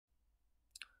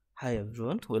Hi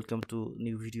everyone, welcome to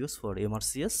new videos for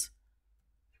MRCS.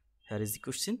 Here is the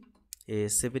question. A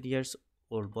 7 years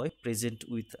old boy present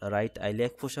with right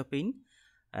iliac fossa pain,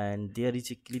 and there is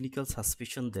a clinical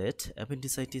suspicion that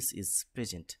appendicitis is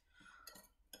present.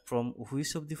 From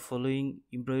which of the following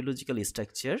embryological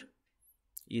structure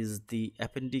is the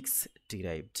appendix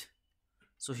derived?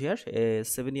 So here a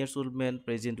 7 years old man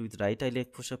present with right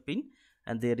iliac fossa pain,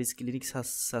 and there is clinical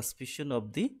suspicion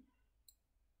of the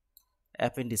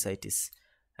appendicitis.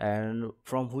 And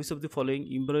from which of the following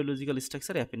embryological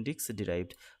structure appendix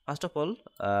derived? First of all,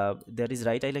 there is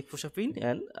right iliac fossa pain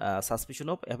and suspicion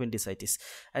of appendicitis,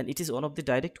 and it is one of the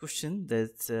direct question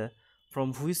that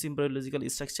from which embryological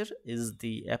structure is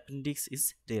the appendix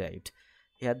is derived.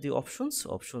 Here the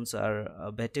options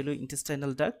are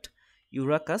intestinal duct,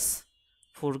 urachus,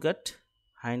 foregut,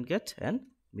 hindgut, and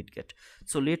midgut.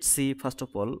 So let's see first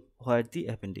of all where the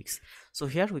appendix. So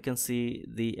here we can see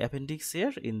the appendix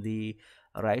here in the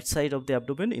right side of the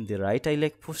abdomen in the right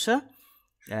iliac fossa,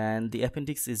 and the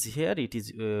appendix is here. It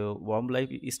is a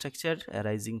worm-like structure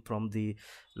arising from the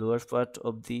lower part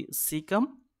of the cecum,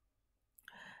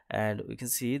 and we can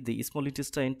see the small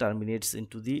intestine terminates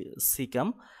into the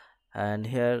cecum, and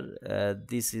here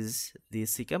this is the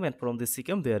cecum, and from the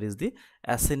cecum there is the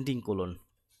ascending colon.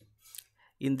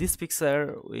 In this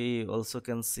picture we also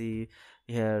can see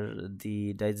here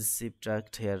the digestive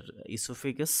tract, here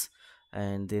esophagus,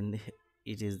 and then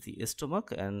it is the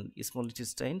stomach and small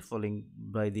intestine, following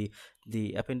by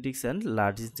the appendix and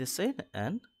large intestine,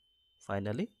 and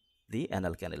finally the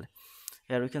anal canal.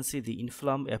 Here we can see the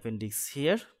inflamed appendix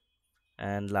here,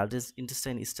 and largest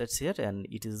intestine starts here, and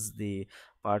it is the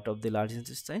part of the large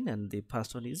intestine, and the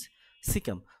first one is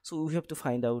cecum. So we have to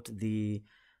find out the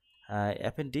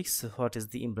appendix, what is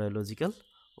the embryological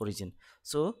origin.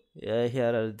 So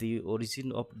here are the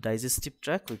origin of digestive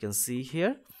tract we can see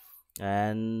here,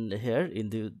 and here in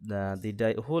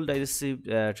the whole digestive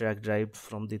tract derived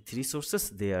from the three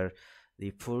sources. They are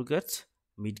the foregut,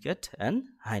 midgut, and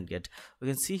hindgut. We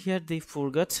can see here the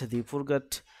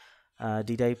foregut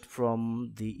derived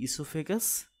from the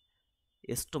esophagus,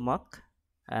 stomach,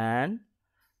 and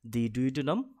the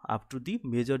duodenum up to the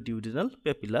major duodenal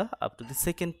papilla, up to the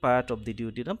second part of the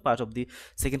duodenum,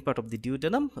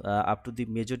 up to the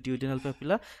major duodenal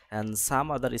papilla, and some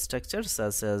other structures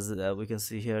such as we can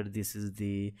see here, this is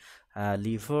the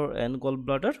liver and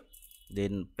gallbladder,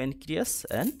 then pancreas,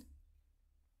 and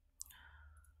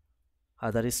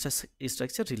other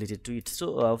structure related to it.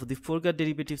 So the foregut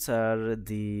derivatives are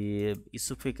the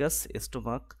esophagus,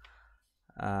 stomach,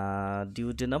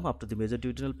 duodenum up to the major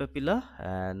duodenal papilla,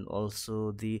 and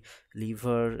also the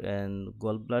liver and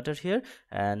gallbladder here,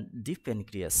 and the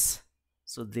pancreas.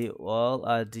 So they all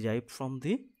are derived from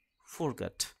the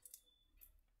foregut.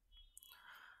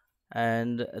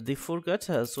 And the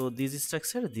foregut, so this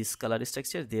structure, this color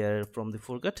structure, they are from the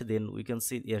foregut. Then we can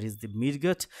see there is the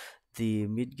midgut. The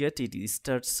midgut, it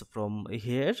starts from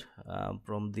here,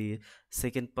 from the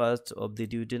second part of the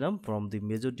duodenum, from the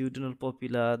major duodenal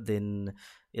papilla, then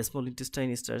a small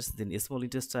intestine starts, then a small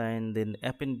intestine, then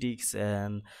appendix,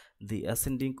 and the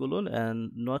ascending colon,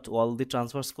 and not all the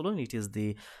transverse colon. It is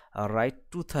the right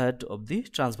 2/3 of the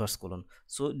transverse colon.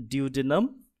 So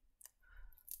duodenum,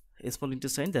 small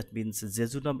intestine, that means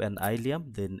jejunum and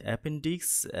ileum, then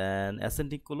appendix and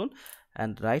ascending colon,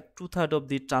 and right 2/3 of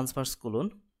the transverse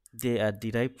colon, they are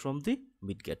derived from the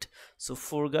midgut. So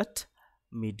foregut,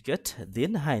 midgut,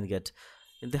 then hindgut.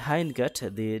 In the hindgut,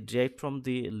 they derive from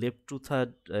the left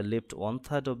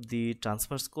 1/3 of the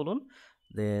transverse colon,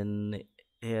 then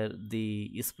here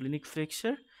the splenic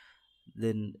flexure,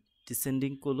 then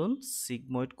descending colon,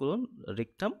 sigmoid colon,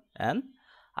 rectum, and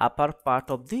upper part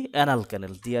of the anal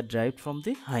canal. They are derived from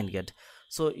the hindgut.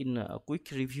 So in a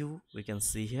quick review, we can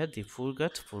see here the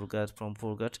foregut. From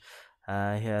foregut,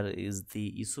 here is the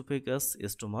esophagus,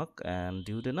 stomach, and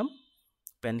duodenum,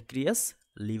 pancreas,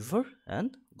 liver,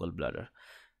 and gallbladder.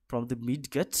 From the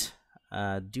midgut,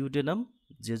 duodenum,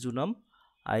 jejunum,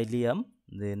 ileum,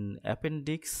 then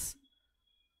appendix,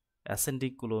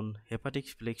 ascending colon, hepatic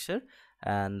flexure,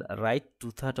 and right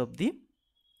 2/3 of the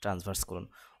transverse colon.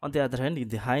 On the other hand, in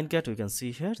the hindgut, we can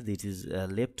see here this is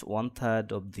left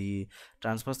 1/3 of the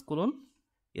transverse colon,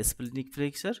 splenic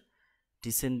flexure,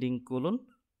 descending colon,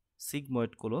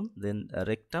 sigmoid colon, then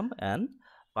rectum, and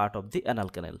part of the anal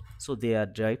canal. So they are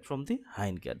derived from the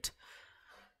hindgut.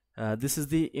 This is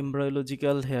the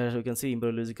embryological. Here you can see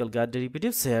embryological gut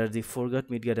derivatives. Here the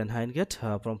foregut, midgut, and hindgut.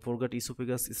 From foregut,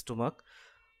 esophagus, stomach,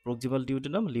 proximal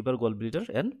duodenum, liver, gallbladder,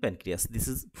 and pancreas. This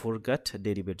is foregut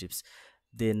derivatives.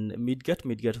 Then midgut,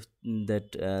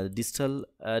 that distal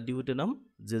duodenum,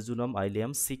 jejunum,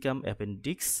 ileum, cecum,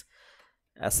 appendix,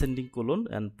 ascending colon,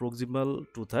 and proximal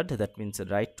 2/3, that means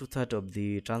right 2/3 of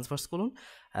the transverse colon,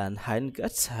 and hind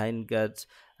guts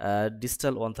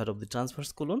distal 1/3 of the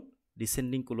transverse colon,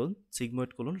 descending colon,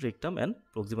 sigmoid colon, rectum, and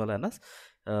proximal anus.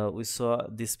 We saw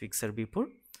this picture before.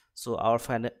 So our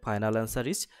final answer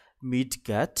is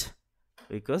midgut,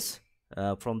 because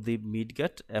from the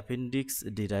midgut appendix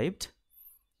derived.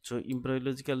 So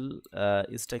embryological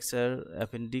structure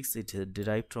appendix, it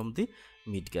derived from the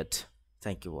midgut.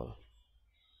 Thank you all.